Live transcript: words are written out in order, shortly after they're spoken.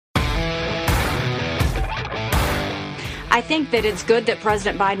I think that it's good that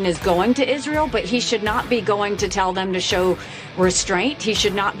President Biden is going to Israel, but he should not be going to tell them to show restraint. He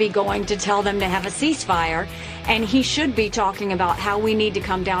should not be going to tell them to have a ceasefire. And he should be talking about how we need to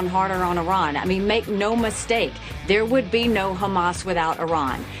come down harder on Iran. I mean, make no mistake, there would be no Hamas without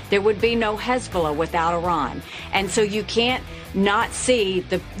Iran. There would be no Hezbollah without Iran. And so you can't not see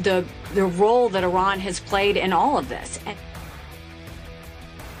the role that Iran has played in all of this.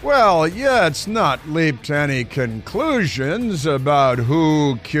 Well, yeah, it's not leap to any conclusions about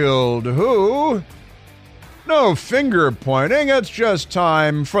who killed who. No finger pointing. It's just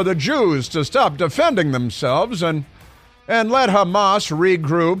time for the Jews to stop defending themselves and let Hamas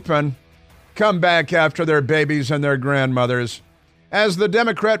regroup and come back after their babies and their grandmothers, as the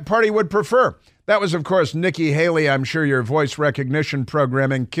Democrat Party would prefer. That was, of course, Nikki Haley. I'm sure your voice recognition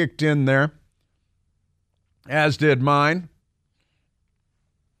programming kicked in there, as did mine.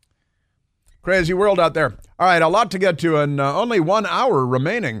 Crazy world out there. All right, a lot to get to, and only 1 hour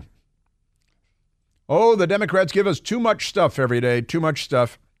remaining. Oh, the Democrats give us too much stuff every day, too much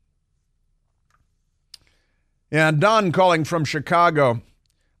stuff. And Don calling from Chicago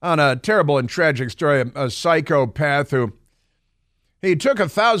on a terrible and tragic story, a psychopath who he took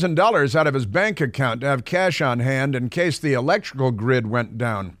 $1,000 out of his bank account to have cash on hand in case the electrical grid went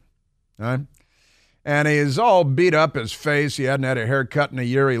down. And he's all beat up, his face. He hadn't had a haircut in a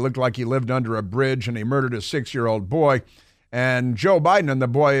year. He looked like he lived under a bridge, and he murdered a 6-year-old boy. And Joe Biden and the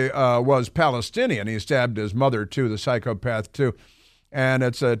boy was Palestinian. He stabbed his mother, too, the psychopath, too. And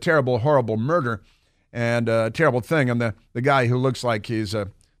it's a terrible, horrible murder and a terrible thing. And the guy who looks like he's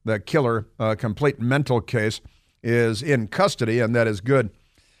the killer, complete mental case, is in custody, and that is good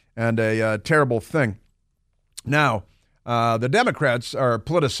and a terrible thing. Now, the Democrats are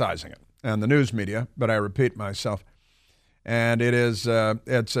politicizing it, and the news media, but I repeat myself. And it is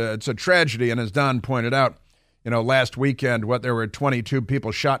it's a tragedy, and as Don pointed out, last weekend, there were 22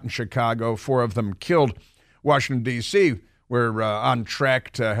 people shot in Chicago, 4 of them killed. Washington, D.C., we're on track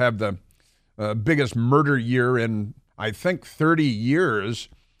to have the biggest murder year in, I think, 30 years,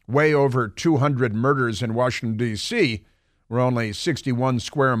 way over 200 murders in Washington, D.C. We're only 61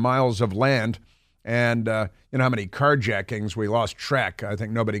 square miles of land. And you know how many carjackings? We lost track. I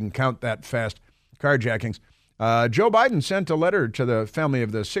think nobody can count that fast. Carjackings. Joe Biden sent a letter to the family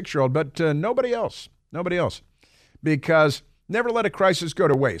of the 6-year-old, but nobody else. Nobody else. Because never let a crisis go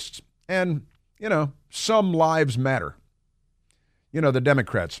to waste. And, some lives matter. The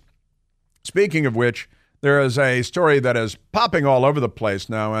Democrats. Speaking of which, there is a story that is popping all over the place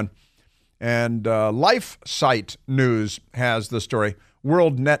now, and LifeSite News has the story.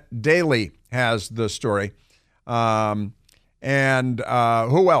 WorldNet Daily has the story. And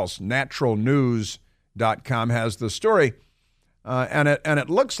who else? Naturalnews.com has the story. And it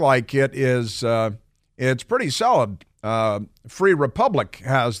looks like it is it's pretty solid. Free Republic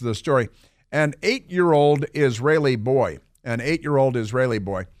has the story. An 8-year-old Israeli boy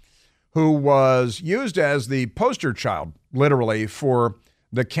who was used as the poster child, literally, for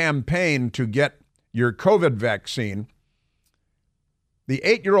the campaign to get your COVID vaccine. The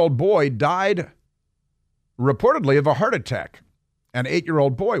 8-year-old boy died reportedly of a heart attack. An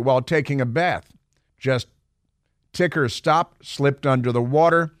 8-year-old boy while taking a bath. Just ticker stopped, slipped under the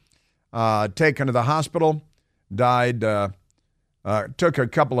water, taken to the hospital, died, took a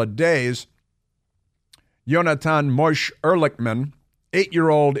couple of days. Yonatan Moshe Ehrlichman,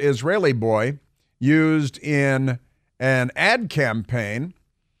 8-year-old Israeli boy, used in an ad campaign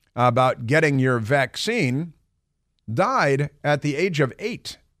about getting your vaccine, died at the age of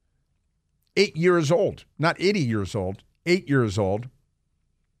 8. 8 years old, not 80 years old, 8 years old.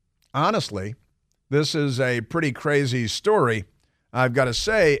 Honestly, this is a pretty crazy story, I've got to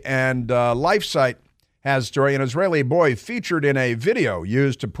say, and LifeSite has a story. An Israeli boy featured in a video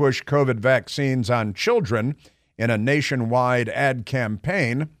used to push COVID vaccines on children in a nationwide ad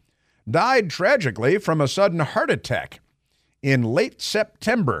campaign died tragically from a sudden heart attack in late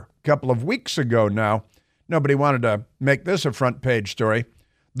September, a couple of weeks ago now. Nobody wanted to make this a front page story.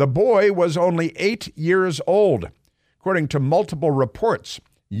 The boy was only 8 years old. According to multiple reports,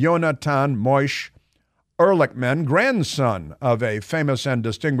 Yonatan Moshe Ehrlichman, grandson of a famous and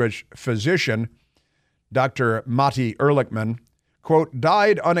distinguished physician, Dr. Mati Ehrlichman, quote,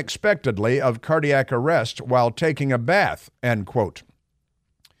 died unexpectedly of cardiac arrest while taking a bath, end quote.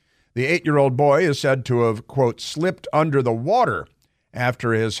 The 8-year-old boy is said to have, quote, slipped under the water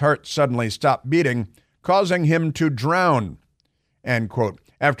after his heart suddenly stopped beating, causing him to drown, end quote.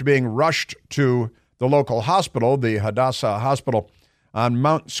 After being rushed to the local hospital, the Hadassah Hospital on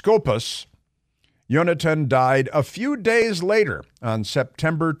Mount Scopus, Yonatan died a few days later on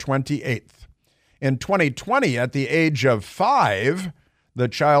September 28th. In 2020, at the age of 5, the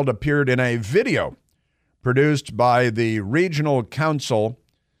child appeared in a video produced by the Regional Council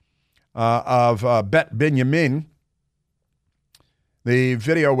of Bet Binyamin. The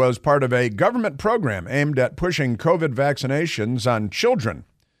video was part of a government program aimed at pushing COVID vaccinations on children,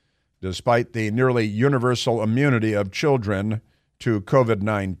 despite the nearly universal immunity of children to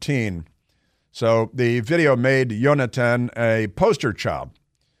COVID-19. So the video made Yonatan a poster child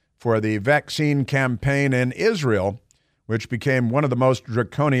for the vaccine campaign in Israel, which became one of the most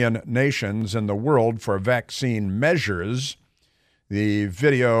draconian nations in the world for vaccine measures. The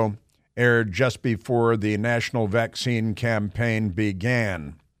video aired just before the national vaccine campaign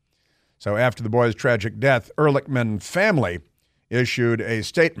began. So after the boy's tragic death, Ehrlichman family issued a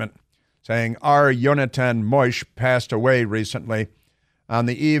statement saying, "Our Yonatan Moish passed away recently. On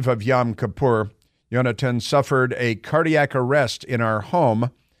the eve of Yom Kippur, Yonatan suffered a cardiac arrest in our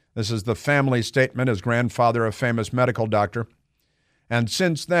home." This is the family statement, his grandfather, a famous medical doctor. "And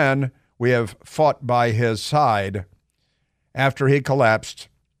since then, we have fought by his side. After he collapsed,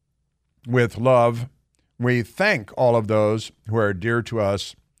 with love, we thank all of those who are dear to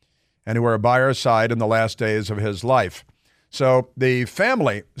us and who are by our side in the last days of his life." So the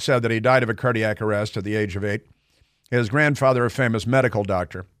family said that he died of a cardiac arrest at the age of 8. His grandfather, a famous medical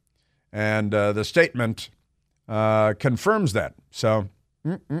doctor. And the statement confirms that. So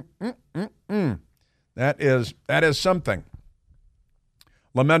that is something.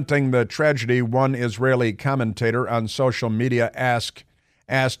 Lamenting the tragedy, one Israeli commentator on social media asked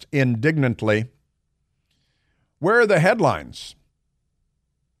indignantly, "Where are the headlines?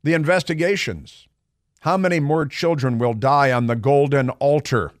 The investigations? How many more children will die on the golden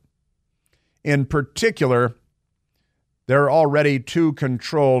altar? In particular, there are already 2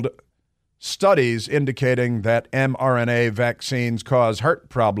 controlled studies indicating that mRNA vaccines cause heart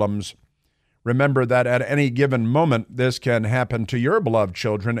problems. Remember that at any given moment, this can happen to your beloved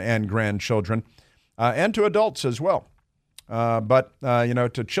children and grandchildren, and to adults as well. But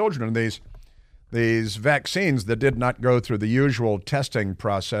to children, these vaccines that did not go through the usual testing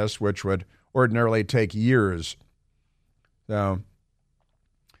process, which would ordinarily take years. So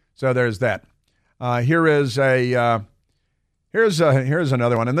there's that. Here's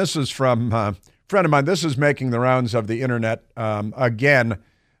another one, and this is from a friend of mine. This is making the rounds of the internet again,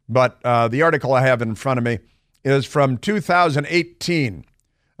 but the article I have in front of me is from 2018.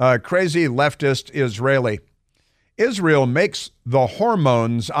 Crazy leftist Israeli. "Israel makes the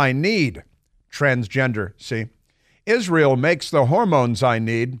hormones I need." Transgender, see? "Israel makes the hormones I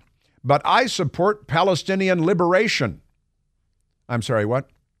need, but I support Palestinian liberation." I'm sorry, what?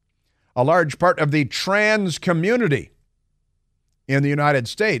 A large part of the trans community in the United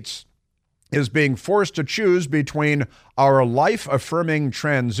States is being forced to choose between our life-affirming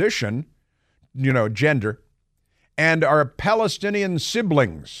transition, gender, and our Palestinian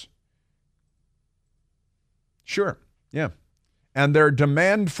siblings. Sure, yeah. And their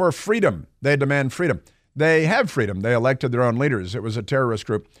demand for freedom. They demand freedom. They have freedom. They elected their own leaders. It was a terrorist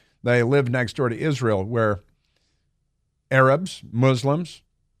group. They live next door to Israel, where Arabs, Muslims,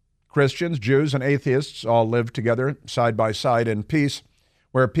 Christians, Jews, and atheists all live together side by side in peace,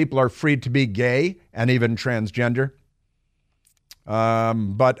 where people are free to be gay and even transgender.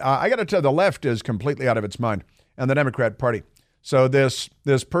 But I got to tell you, the left is completely out of its mind, and the Democrat Party. So this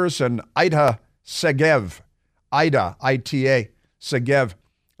person, Ida Segev, I-T-A, Segev,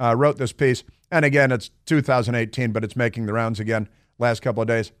 wrote this piece. And again, it's 2018, but it's making the rounds again last couple of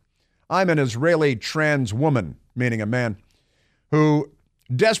days. "I'm an Israeli trans woman," meaning a man, "who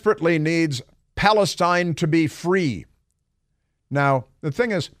desperately needs Palestine to be free." Now, the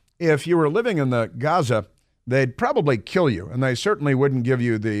thing is, if you were living in the Gaza, they'd probably kill you, and they certainly wouldn't give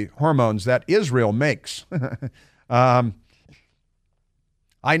you the hormones that Israel makes. "I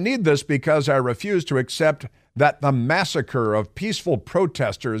need this because I refuse to accept that the massacre of peaceful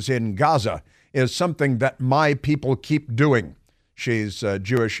protesters in Gaza is something that my people keep doing." She's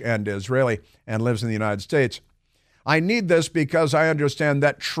Jewish and Israeli and lives in the United States. "I need this because I understand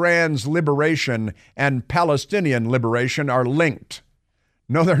that trans liberation and Palestinian liberation are linked."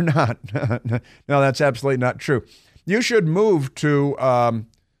 No, they're not. No, that's absolutely not true. You should move to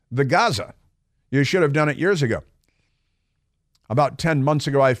the Gaza. You should have done it years ago. About 10 months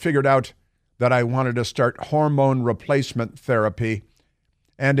ago, I figured out that I wanted to start hormone replacement therapy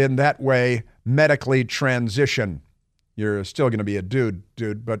and in that way medically transition. You're still going to be a dude,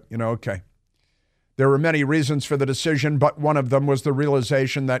 but okay. There were many reasons for the decision, but one of them was the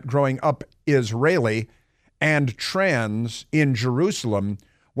realization that growing up Israeli and trans in Jerusalem,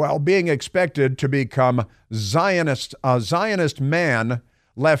 while being expected to become a Zionist man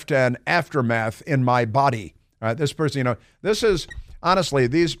left an aftermath in my body. All right, this person, this is honestly,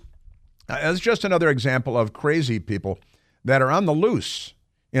 these is just another example of crazy people that are on the loose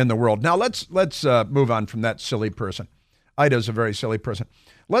in the world. Now let's move on from that silly person. Ida's a very silly person.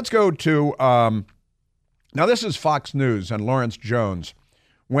 Let's go to now this is Fox News, and Lawrence Jones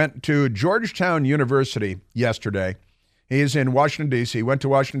went to Georgetown University yesterday. He's in Washington, D.C. Went to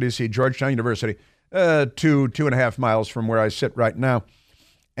Washington, D.C., Georgetown University, 2.5 miles from where I sit right now,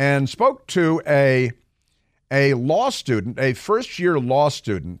 and spoke to a law student, a first-year law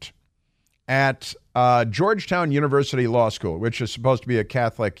student at Georgetown University Law School, which is supposed to be a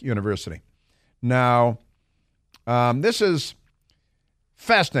Catholic university. Now, this is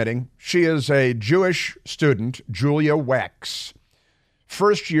fascinating. She is a Jewish student, Julia Wax,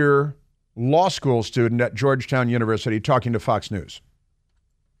 first-year law school student at Georgetown University, talking to Fox News.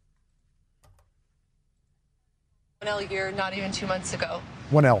 1L year, not even 2 months ago.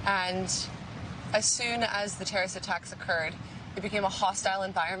 1L. And as soon as the terrorist attacks occurred, it became a hostile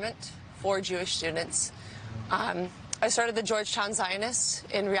environment for Jewish students. I started the Georgetown Zionists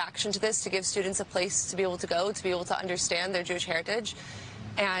in reaction to this, to give students a place to be able to go, to be able to understand their Jewish heritage.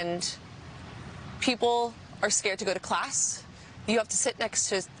 And people are scared to go to class. You have to sit next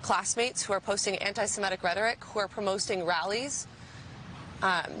to classmates who are posting anti-Semitic rhetoric, who are promoting rallies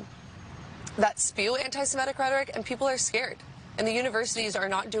that spew anti-Semitic rhetoric, and people are scared. And the universities are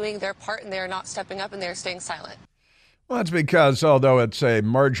not doing their part, and they are not stepping up, and they are staying silent. Well, that's because although it's a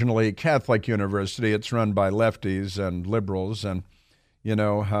marginally Catholic university, it's run by lefties and liberals, and you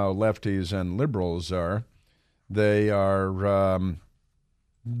know how lefties and liberals are. They are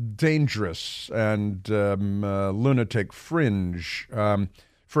dangerous and lunatic fringe.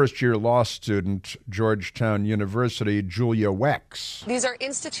 First-year law student, Georgetown University, Julia Wax. These are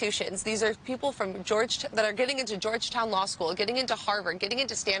institutions. These are people from Georgetown that are getting into Georgetown Law School, getting into Harvard, getting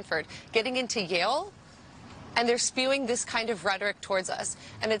into Stanford, getting into Yale, and they're spewing this kind of rhetoric towards us.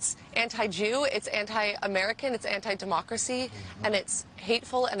 And it's anti-Jew, it's anti-American, it's anti-democracy, and it's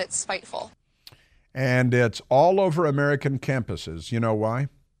hateful and it's spiteful. And it's all over American campuses. You know why?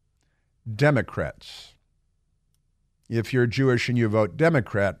 Democrats. If you're Jewish and you vote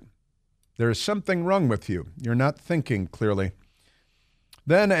Democrat, there's something wrong with you. You're not thinking clearly.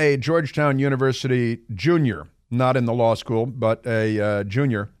 Then a Georgetown University junior, not in the law school, but a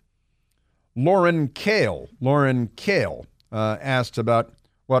junior, Lauren Kale, asked about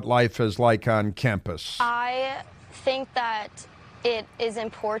what life is like on campus. I think that it is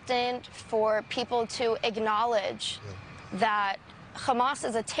important for people to acknowledge that Hamas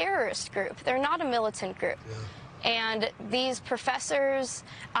is a terrorist group. They're not a militant group. And these professors,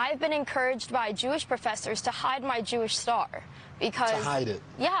 I've been encouraged by Jewish professors to hide my Jewish star because, to hide it.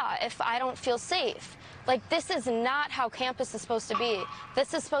 Yeah, if I don't feel safe. Like, this is not how campus is supposed to be.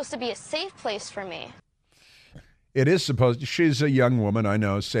 This is supposed to be a safe place for me. It is supposed to. She's a young woman, I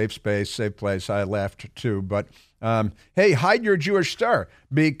know, safe space, safe place. I laughed too. But, hey, hide your Jewish star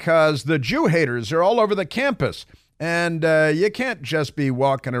because the Jew haters are all over the campus. And you can't just be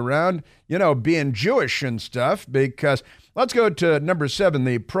walking around, being Jewish and stuff, because let's go to number 7,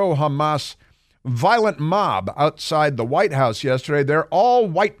 the pro-Hamas violent mob outside the White House yesterday. They're all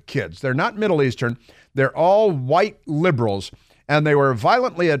white kids. They're not Middle Eastern. They're all white liberals. And they were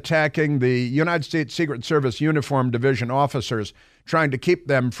violently attacking the United States Secret Service Uniform Division officers, trying to keep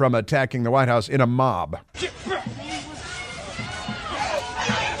them from attacking the White House in a mob.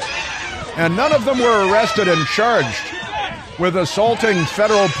 And none of them were arrested and charged with assaulting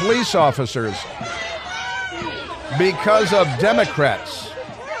federal police officers because of Democrats.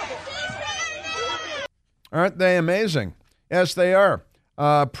 Aren't they amazing? Yes, they are.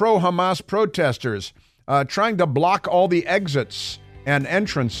 Pro-Hamas protesters trying to block all the exits and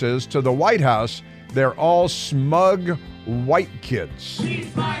entrances to the White House. They're all smug white kids.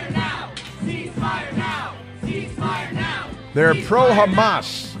 Ceasefire now! Ceasefire now! Ceasefire now! They're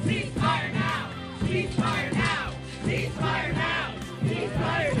pro-Hamas. Ceasefire now! Ceasefire now! Ceasefire now!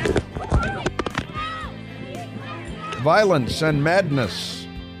 Ceasefire now! Violence and madness.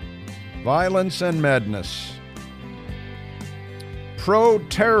 Violence and madness.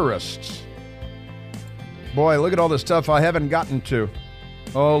 Pro-terrorists. Boy, look at all the stuff I haven't gotten to.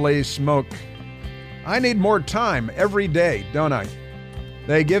 Holy smoke. I need more time every day, don't I?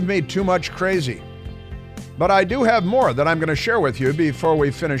 They give me too much crazy. But I do have more that I'm going to share with you before we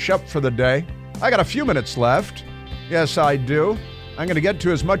finish up for the day. I got a few minutes left. Yes, I do. I'm going to get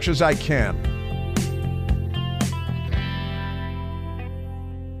to as much as I can.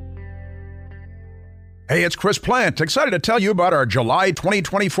 Hey, it's Chris Plant. Excited to tell you about our July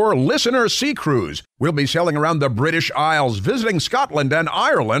 2024 Listener Sea Cruise. We'll be sailing around the British Isles, visiting Scotland and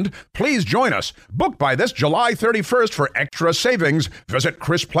Ireland. Please join us. Book by this July 31st for extra savings. Visit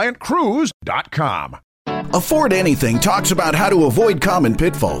ChrisPlantCruise.com. Afford Anything talks about how to avoid common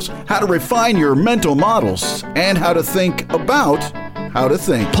pitfalls, how to refine your mental models, and how to think about how to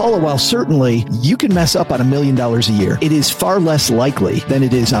think. Paula, while certainly you can mess up on $1 million a year, it is far less likely than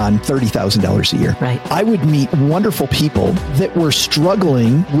it is on $30,000 a year. Right. I would meet wonderful people that were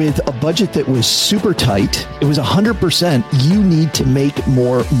struggling with a budget that was super tight. It was 100%. You need to make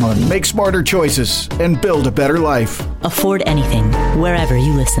more money. Make smarter choices and build a better life. Afford Anything, wherever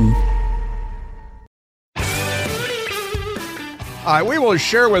you listen. We will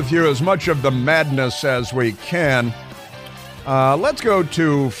share with you as much of the madness as we can. Let's go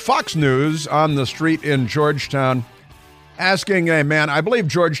to Fox News on the street in Georgetown, asking a man, I believe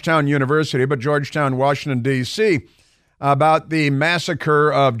Georgetown University, but Georgetown, Washington, D.C., about the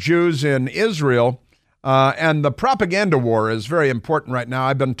massacre of Jews in Israel. And the propaganda war is very important right now.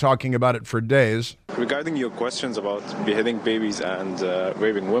 I've been talking about it for days. Regarding your questions about beheading babies and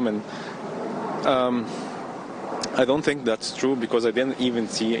raping women, I don't think that's true because I didn't even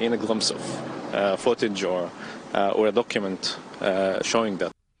see any glimpse of footage or a document showing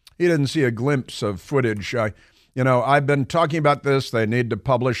that. He didn't see a glimpse of footage. I've been talking about this. They need to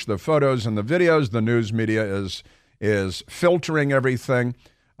publish the photos and the videos. The news media is filtering everything.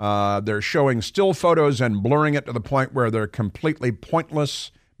 They're showing still photos and blurring it to the point where they're completely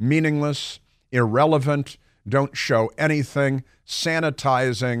pointless, meaningless, irrelevant, don't show anything,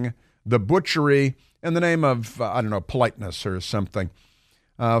 sanitizing the butchery in the name of, politeness or something.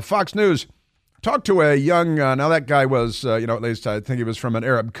 Fox News talked to a young, now that guy was, at least I think he was from an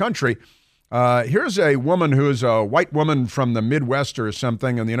Arab country. Here's a woman who's a white woman from the Midwest or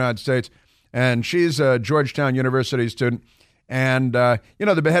something in the United States, and she's a Georgetown University student. And,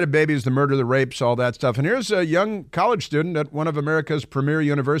 the beheaded babies, the murder, the rapes, all that stuff. And here's a young college student at one of America's premier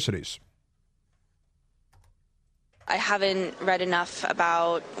universities. I haven't read enough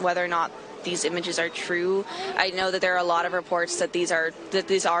about whether or not these images are true. I know that there are a lot of reports that these are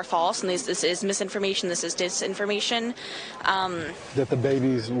false, and this is misinformation, this is disinformation. That the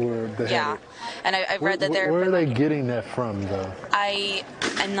babies were beheaded. Yeah, and I've read that they're... Where are they getting that from, though?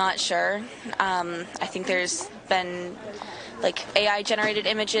 I'm not sure. I think there's been AI-generated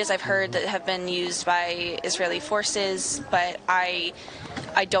images I've heard that have been used by Israeli forces, but I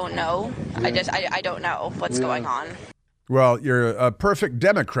don't know. Yeah. I don't know what's going on. Well, you're a perfect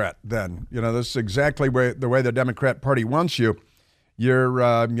Democrat then. This is exactly the way the Democrat Party wants you. You're,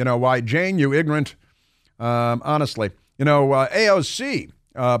 why, Jane, you ignorant, honestly. AOC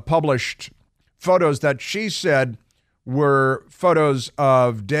published photos that she said were photos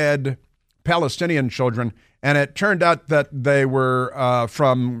of dead Palestinian children, and it turned out that they were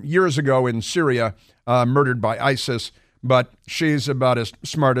from years ago in Syria, murdered by ISIS, but she's about as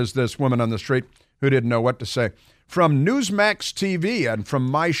smart as this woman on the street who didn't know what to say. From Newsmax TV and from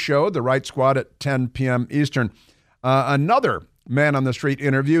my show, The Right Squad at 10 p.m. Eastern, another man on the street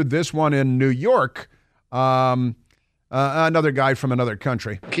interview, this one in New York, another guy from another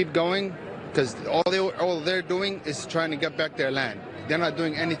country. Keep going, because all they're doing is trying to get back their land. They're not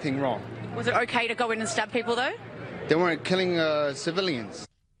doing anything wrong. Was it okay to go in and stab people, though? They weren't killing civilians.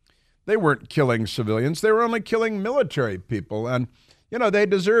 They weren't killing civilians. They were only killing military people, and they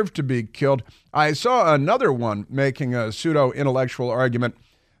deserve to be killed. I saw another one making a pseudo-intellectual argument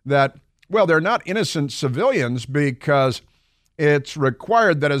that, well, they're not innocent civilians because it's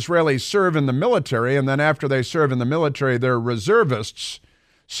required that Israelis serve in the military, and then after they serve in the military, they're reservists.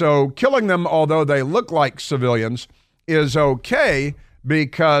 So killing them, although they look like civilians, is okay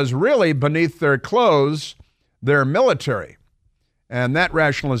because really beneath their clothes, they're military. And that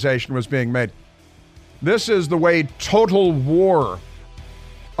rationalization was being made. This is the way total war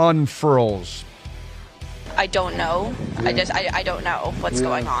unfurls. I don't know. I don't know what's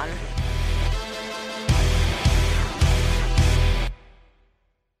going on.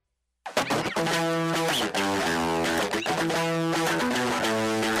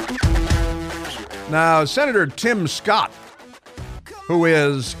 Now, Senator Tim Scott, who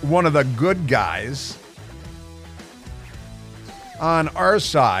is one of the good guys on our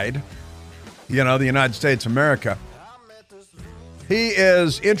side, the United States of America, he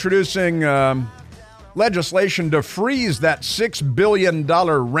is introducing legislation to freeze that $6 billion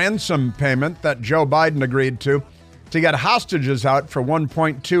ransom payment that Joe Biden agreed to get hostages out for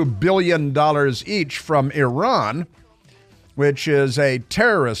 $1.2 billion each from Iran, which is a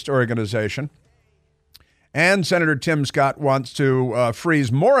terrorist organization. And Senator Tim Scott wants to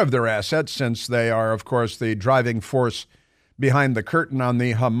freeze more of their assets since they are, of course, the driving force behind the curtain on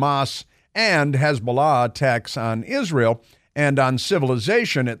the Hamas and Hezbollah attacks on Israel and on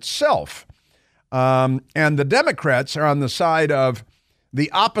civilization itself. And the Democrats are on the side of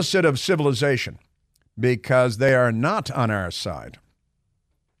the opposite of civilization because they are not on our side.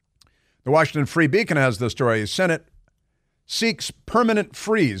 The Washington Free Beacon has the story. Senate seeks permanent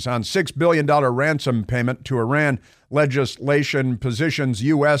freeze on $6 billion ransom payment to Iran. Legislation positions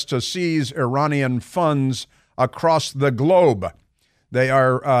U.S. to seize Iranian funds across the globe. They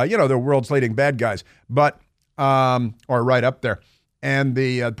are, the world's leading bad guys, but, or right up there. And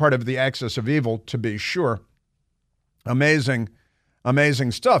the part of the axis of evil, to be sure. Amazing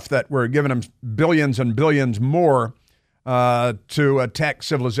stuff that we're giving them billions and billions more to attack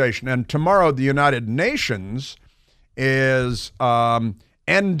civilization. And tomorrow, the United Nations is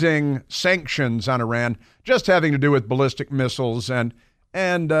ending sanctions on Iran, just having to do with ballistic missiles and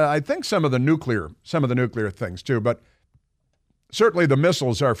I think some of the nuclear things too. But certainly the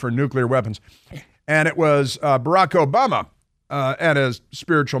missiles are for nuclear weapons. And it was Barack Obama and his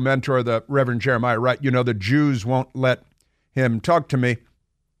spiritual mentor, the Reverend Jeremiah Wright. The Jews won't let him talk to me.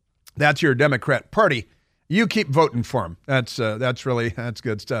 That's your Democrat Party. You keep voting for him. That's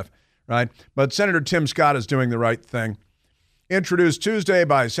good stuff, right? But Senator Tim Scott is doing the right thing. Introduced Tuesday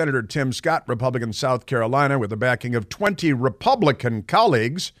by Senator Tim Scott, Republican, South Carolina, with the backing of 20 Republican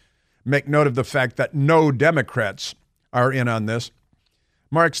colleagues. Make note of the fact that no Democrats are in on this.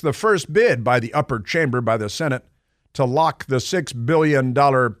 Marks the first bid by the upper chamber, by the Senate, to lock the $6 billion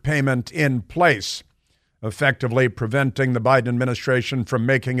payment in place, effectively preventing the Biden administration from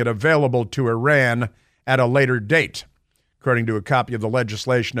making it available to Iran at a later date, according to a copy of the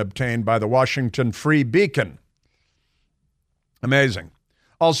legislation obtained by the Washington Free Beacon. Amazing.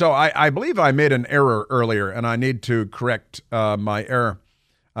 Also, I believe I made an error earlier, and I need to correct my error.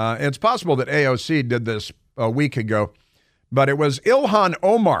 It's possible that AOC did this a week ago, but it was Ilhan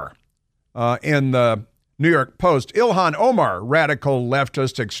Omar in the New York Post. Ilhan Omar, radical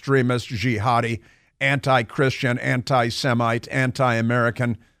leftist, extremist, jihadi, anti-Christian, anti-Semite,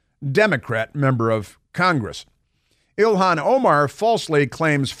 anti-American, Democrat member of Congress. Ilhan Omar falsely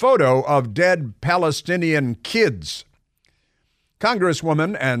claims photo of dead Palestinian kids.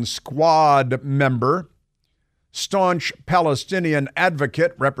 Congresswoman and squad member, staunch Palestinian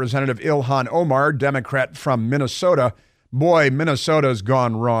advocate, Representative Ilhan Omar, Democrat from Minnesota. Boy, Minnesota's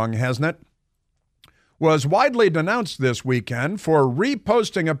gone wrong, hasn't it? Was widely denounced this weekend for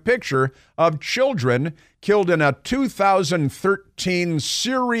reposting a picture of children killed in a 2013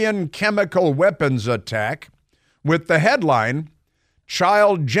 Syrian chemical weapons attack with the headline,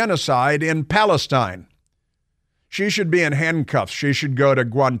 "Child Genocide in Palestine." She should be in handcuffs. She should go to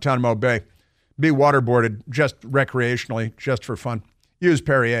Guantanamo Bay, be waterboarded just recreationally, just for fun. Use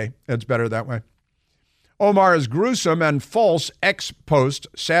Perrier. It's better that way. Omar's gruesome and false ex-post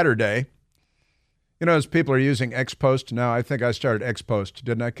Saturday. As people are using ex-post now, I think I started ex-post,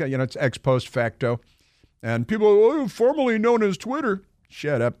 didn't I? It's ex-post facto. And people, formerly known as Twitter.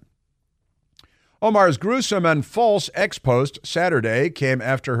 Shut up. Omar's gruesome and false ex-post Saturday came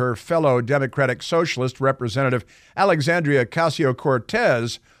after her fellow Democratic Socialist Representative Alexandria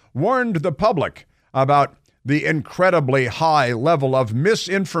Ocasio-Cortez warned the public about the incredibly high level of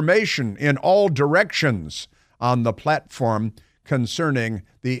misinformation in all directions on the platform concerning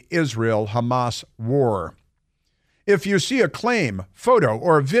the Israel-Hamas war. If you see a claim, photo,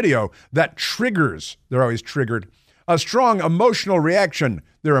 or video that triggers, they're always triggered, a strong emotional reaction,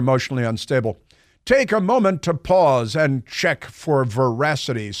 they're emotionally unstable. Take a moment to pause and check for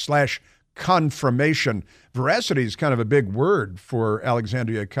veracity/confirmation. Veracity is kind of a big word for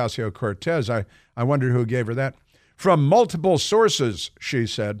Alexandria Ocasio-Cortez. I wonder who gave her that. From multiple sources, she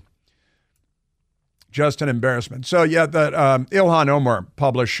said. Just an embarrassment. So, that Ilhan Omar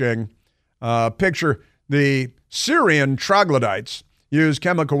publishing a picture. The Syrian troglodytes use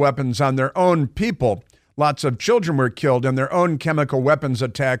chemical weapons on their own people. Lots of children were killed in their own chemical weapons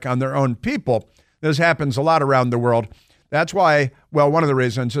attack on their own people. This happens a lot around the world. That's why, one of the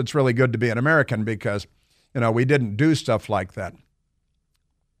reasons it's really good to be an American because, we didn't do stuff like that.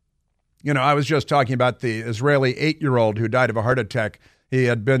 I was just talking about the Israeli 8-year-old who died of a heart attack. He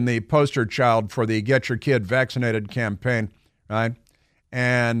had been the poster child for the Get Your Kid Vaccinated campaign, right?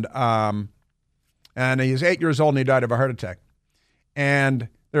 And he's 8 years old and he died of a heart attack. And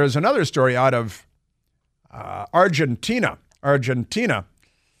there's another story out of Argentina,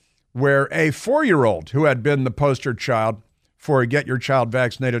 where a 4-year-old who had been the poster child for Get Your Child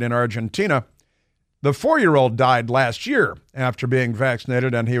Vaccinated in Argentina The 4-year-old died last year after being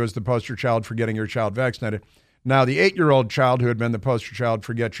vaccinated, and he was the poster child for getting your child vaccinated. Now, the 8-year-old child who had been the poster child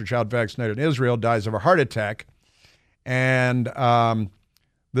for get your child vaccinated in Israel dies of a heart attack. And the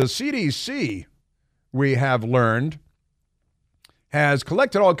CDC, we have learned, has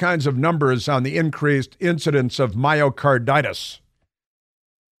collected all kinds of numbers on the increased incidence of myocarditis.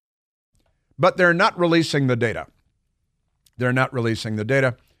 But they're not releasing the data. They're not releasing the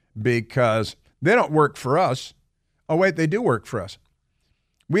data because they don't work for us. Oh, wait, they do work for us.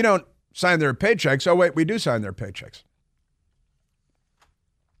 We don't sign their paychecks. Oh, wait, we do sign their paychecks.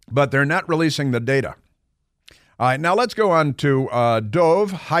 But they're not releasing the data. All right, now let's go on to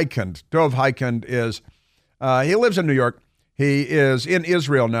Dov Hikind. Dov Hikind is, he lives in New York. He is in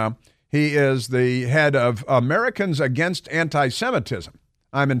Israel now. He is the head of Americans Against Anti-Semitism.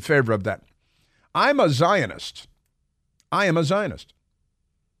 I'm in favor of that. I'm a Zionist. I am a Zionist.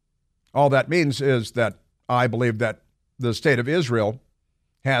 All that means is that I believe that the state of Israel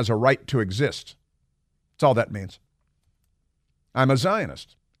has a right to exist. That's all that means. I'm a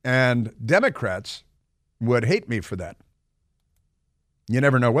Zionist. And Democrats would hate me for that. You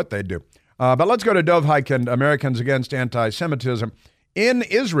never know what they'd do. But let's go to Dov Hikind, Americans Against Anti-Semitism in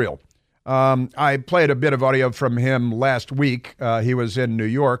Israel. I played a bit of audio from him last week. He was in New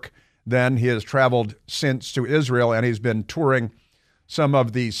York. Then he has traveled since to Israel, and he's been touring some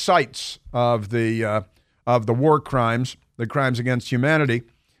of the sites of the war crimes, the crimes against humanity.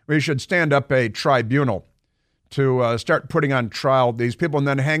 We should stand up a tribunal to start putting on trial these people and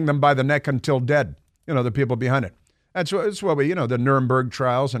then hang them by the neck until dead. You know, the people behind it. That's what we, the Nuremberg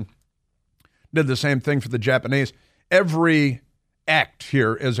trials, and did the same thing for the Japanese. Every act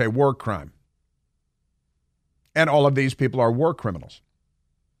here is a war crime. And all of these people are war criminals.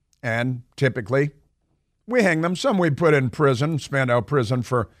 And typically, we hang them. Some we put in prison, Spandau prison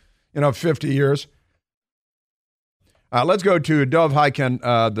for, 50 years. Let's go to Dov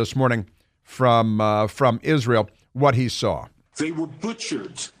Hikind this morning from Israel, what he saw. They were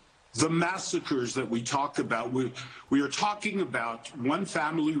butchered. The massacres that we talk about, we are talking about one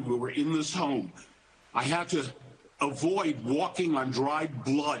family who were in this home. I had to avoid walking on dried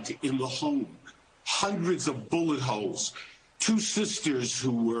blood in the home. Hundreds of bullet holes. 2 sisters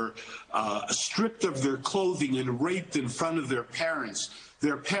who were stripped of their clothing and raped in front of their parents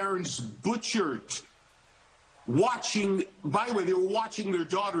butchered. By the way, they were watching their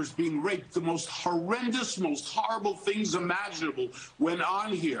daughters being raped. The most horrendous, most horrible things imaginable went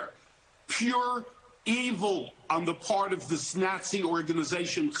on here. Pure evil on the part of this Nazi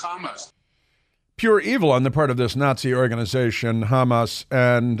organization, Hamas. Pure evil on the part of this Nazi organization, Hamas.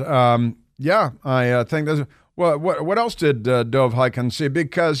 And I think there's... Well, what else did Dov Hikind see?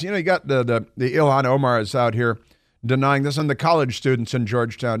 Because, you got the Ilhan Omars out here denying this, and the college students in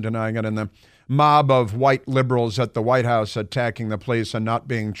Georgetown denying it, and the mob of white liberals at the White House attacking the police and not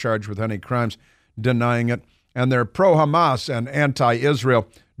being charged with any crimes, denying it. And they're pro-Hamas and anti-Israel.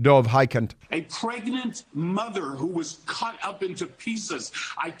 Dov Hikind. A pregnant mother who was cut up into pieces.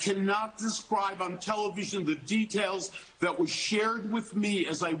 I cannot describe on television the details that were shared with me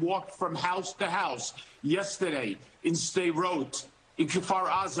as I walked from house to house yesterday in Sderot, in Kfar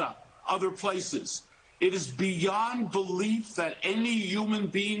Aza, other places. It is beyond belief that any human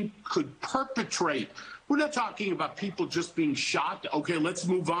being could perpetrate. We're not talking about people just being shot. Okay, let's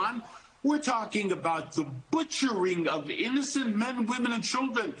move on. We're talking about the butchering of innocent men, women, and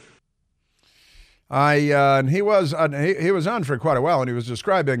children. He was on for quite a while, and he was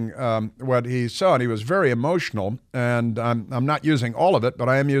describing what he saw, and he was very emotional. And I'm not using all of it, but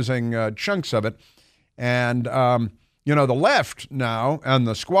I am using chunks of it. And the left now and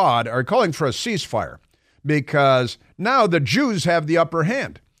the squad are calling for a ceasefire because now the Jews have the upper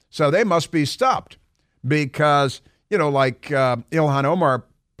hand, so they must be stopped because like Ilhan Omar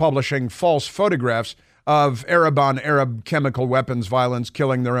publishing false photographs of Arab chemical weapons violence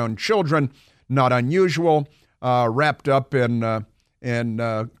killing their own children, not unusual, wrapped up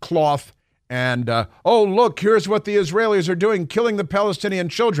in cloth. And, look, here's what the Israelis are doing, killing the Palestinian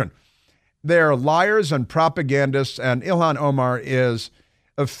children. They're liars and propagandists, and Ilhan Omar is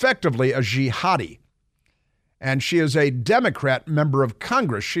effectively a jihadi. And she is a Democrat member of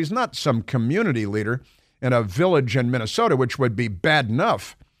Congress. She's not some community leader in a village in Minnesota, which would be bad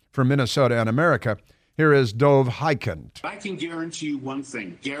enough for Minnesota and America. Here is Dov Hikind. I can guarantee you one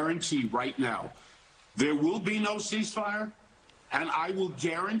thing, guarantee right now, there will be no ceasefire, and I will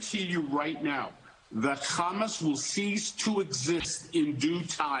guarantee you right now that Hamas will cease to exist in due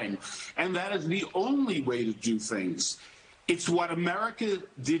time, and that is the only way to do things. It's what America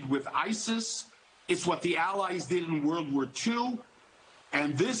did with ISIS, it's what the Allies did in World War II,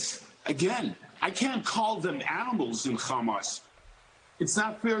 and this Again, I can't call them animals in Hamas. It's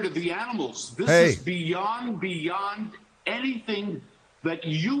not fair to the animals. This is beyond anything that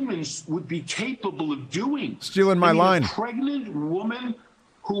humans would be capable of doing. Stealing my line. A pregnant woman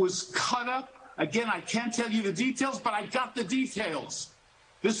who was cut up. Again, I can't tell you the details, but I got the details.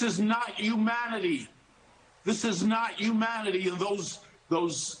 This is not humanity. This is not humanity. And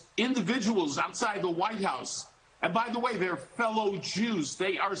those individuals outside the White House, and by the way, they're fellow Jews.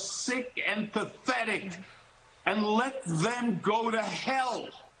 They are sick and pathetic. And let them go to hell.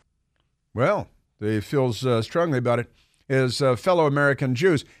 Well, he feels strongly about it. His fellow American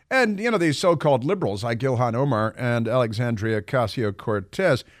Jews. And, these so-called liberals like Ilhan Omar and Alexandria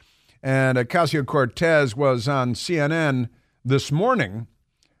Ocasio-Cortez. And Ocasio-Cortez was on CNN this morning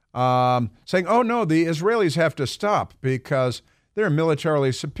saying, oh, no, the Israelis have to stop because they're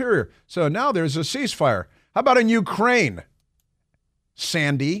militarily superior. So now there's a ceasefire. How about in Ukraine,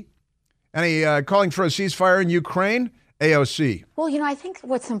 Sandy? Any calling for a ceasefire in Ukraine? AOC. Well, I think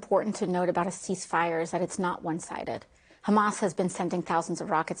what's important to note about a ceasefire is that it's not one-sided. Hamas has been sending thousands of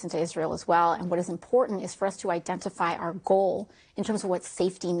rockets into Israel as well. And what is important is for us to identify our goal in terms of what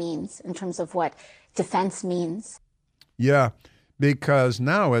safety means, in terms of what defense means. Yeah, because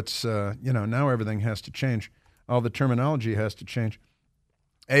now it's, now everything has to change. All the terminology has to change.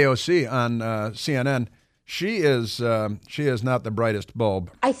 AOC on CNN. She is not the brightest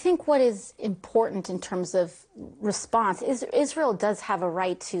bulb. I think what is important in terms of response is Israel does have a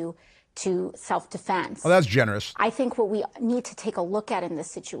right to self-defense. Oh, that's generous. I think what we need to take a look at in this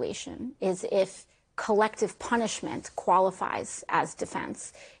situation is if collective punishment qualifies as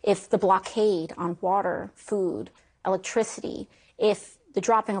defense, if the blockade on water, food, electricity, if the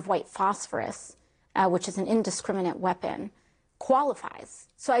dropping of white phosphorus, which is an indiscriminate weapon, qualifies.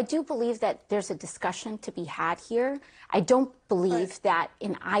 So I do believe that there's a discussion to be had here. I don't believe that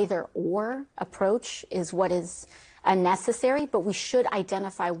an either or approach is what is necessary, but we should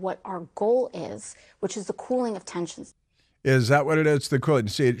identify what our goal is, which is the cooling of tensions. Is that what it is? The cooling.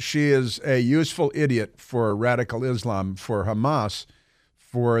 See, she is a useful idiot for radical Islam, for Hamas,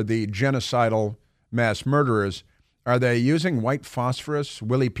 for the genocidal mass murderers. Are they using white phosphorus,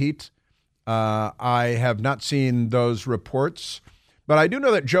 Willie Pete? I have not seen those reports, but I do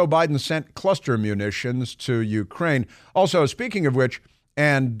know that Joe Biden sent cluster munitions to Ukraine. Also, speaking of which,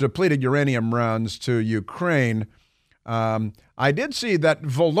 and depleted uranium rounds to Ukraine, I did see that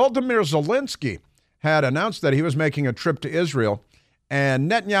Volodymyr Zelensky had announced that he was making a trip to Israel,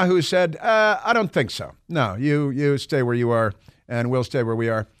 and Netanyahu said, I don't think so. No, you stay where you are, and we'll stay where we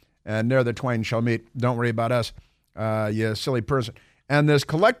are, and there the twain shall meet. Don't worry about us, you silly person. And this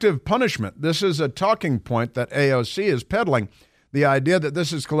collective punishment, this is a talking point that AOC is peddling, the idea that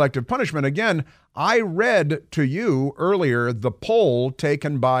this is collective punishment. Again, I read to you earlier the poll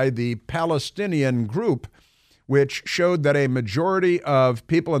taken by the Palestinian group, which showed that a majority of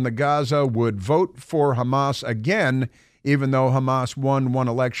people in the Gaza would vote for Hamas again, even though Hamas won one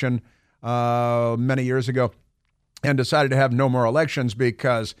election many years ago and decided to have no more elections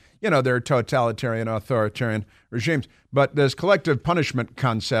because, they're totalitarian, authoritarian regimes. But this collective punishment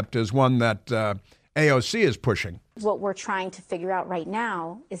concept is one that AOC is pushing. What we're trying to figure out right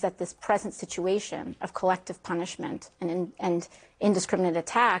now is that this present situation of collective punishment and indiscriminate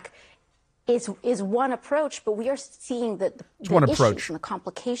attack is one approach, but we are seeing the issues and the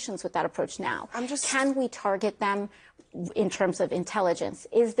complications with that approach now. Can we target them in terms of intelligence?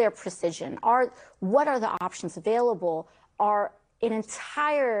 Is there precision? What are the options available? Are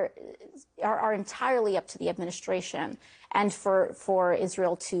entirely up to the administration and for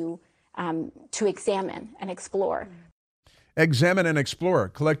Israel to examine and explore. Examine and explore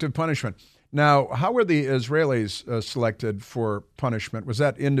collective punishment. Now, how were the Israelis selected for punishment? Was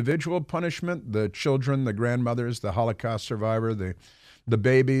that individual punishment? The children, the grandmothers, the Holocaust survivor, the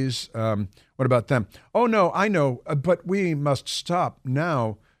babies? What about them? Oh, no, I know, but we must stop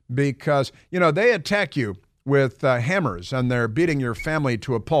now because, they attack you with hammers and they're beating your family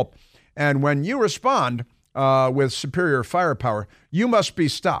to a pulp. And when you respond with superior firepower, you must be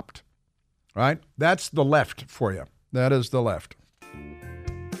stopped, right? That's the left for you. That is the left.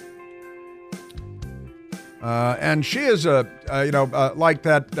 And she is like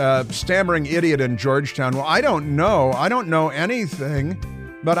that stammering idiot in Georgetown. Well, I don't know anything,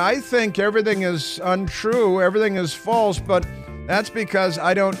 but I think everything is untrue, everything is false, but that's because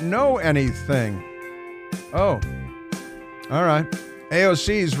I don't know anything. Oh, all right.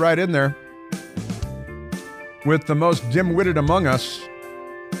 AOC's right in there with the most dim-witted among us.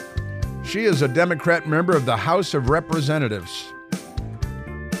 She is a Democrat member of the House of Representatives.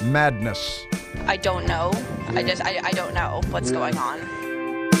 Madness. I don't know. I don't know what's going on.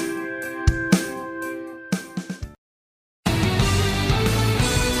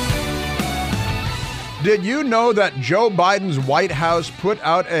 Did you know that Joe Biden's White House put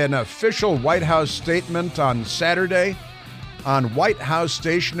out an official White House statement on Saturday on White House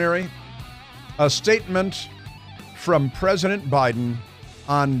stationery? A statement from President Biden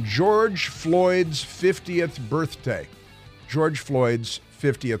on George Floyd's 50th birthday. George Floyd's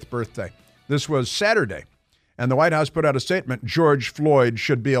 50th birthday. This was Saturday, and the White House put out a statement. George Floyd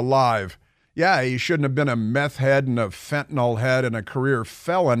should be alive. Yeah, he shouldn't have been a meth head and a fentanyl head and a career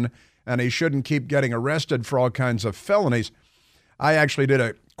felon, and he shouldn't keep getting arrested for all kinds of felonies. I actually did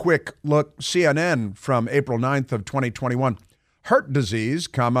a quick look. CNN from April 9th of 2021. Heart disease,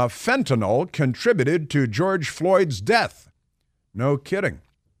 fentanyl contributed to George Floyd's death. No kidding.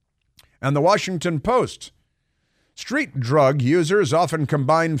 And the Washington Post. Street drug users often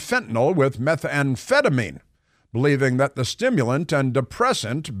combine fentanyl with methamphetamine, believing that the stimulant and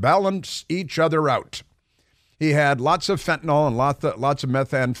depressant balance each other out. He had lots of fentanyl and lots of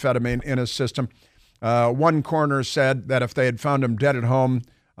methamphetamine in his system. One coroner said that if they had found him dead at home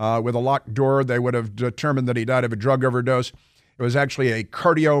with a locked door, they would have determined that he died of a drug overdose. It was actually a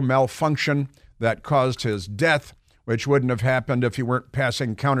cardio malfunction that caused his death, which wouldn't have happened if he weren't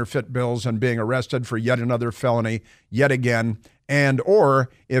passing counterfeit bills and being arrested for yet another felony, yet again, and or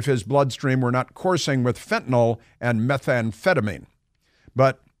if his bloodstream were not coursing with fentanyl and methamphetamine.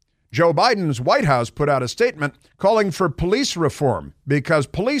 But Joe Biden's White House put out a statement calling for police reform because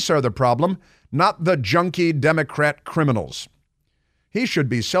police are the problem, not the junky Democrat criminals. He should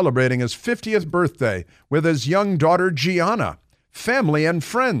be celebrating his 50th birthday with his young daughter, Gianna, family and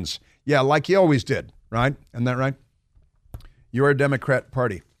friends. Yeah, like he always did, right? Isn't that right? You're a Democrat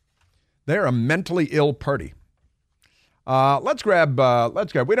party. They're a mentally ill party. Let's grab,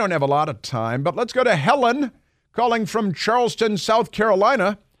 we don't have a lot of time, but let's go to Helen calling from Charleston, South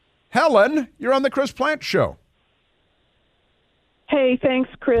Carolina. Helen, you're on the Chris Plant Show. Hey, thanks,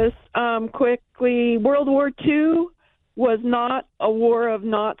 Chris. Quickly, World War II was not a war of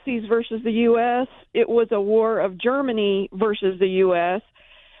Nazis versus the U.S. It was a war of Germany versus the U.S.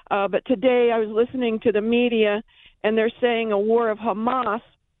 But today I was listening to the media, and they're saying a war of Hamas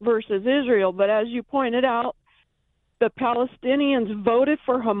versus Israel. But as you pointed out, the Palestinians voted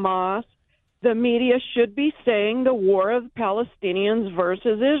for Hamas. The media should be saying the war of Palestinians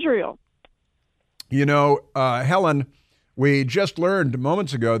versus Israel. You know, Helen, we just learned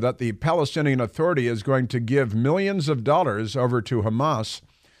moments ago that the Palestinian Authority is going to give millions of dollars over to Hamas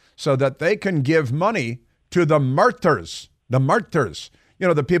so that they can give money to the martyrs, you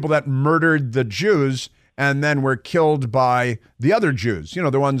know, the people that murdered the Jews and then were killed by the other Jews, you know,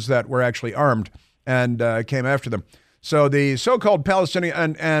 the ones that were actually armed and came after them. So the so-called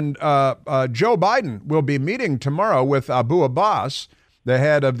Palestinian and Joe Biden will be meeting tomorrow with Abu Abbas, the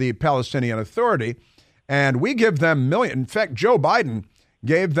head of the Palestinian Authority, and we give them millions. In fact, Joe Biden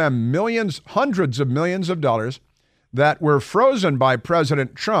gave them millions, hundreds of millions of dollars that were frozen by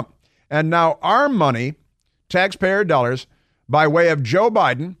President Trump. And now our money, taxpayer dollars, by way of Joe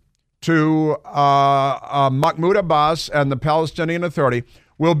Biden to Mahmoud Abbas and the Palestinian Authority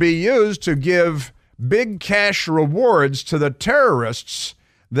will be used to give big cash rewards to the terrorists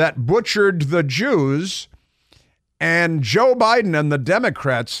that butchered the Jews. And Joe Biden and the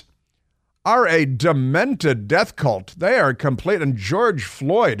Democrats are a demented death cult. They are complete. And George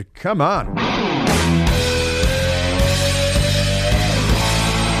Floyd, come on.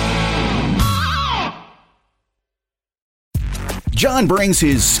 John brings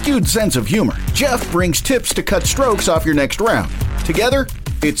his skewed sense of humor. Jeff brings tips to cut strokes off your next round. Together,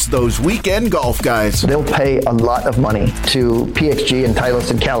 it's those weekend golf guys. They'll pay a lot of money to PXG and Titleist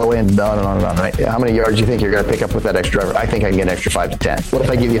and Callaway and on and on and on, right? How many yards do you think you're going to pick up with that extra driver? I think I can get an extra 5 to 10. What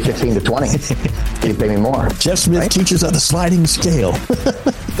if I give you 15 to 20? You pay me more. Jeff Smith teaches on the sliding scale.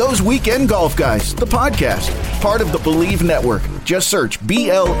 Those Weekend Golf Guys, the podcast, part of the Believe Network. Just search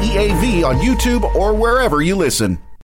BLEAV on YouTube or wherever you listen.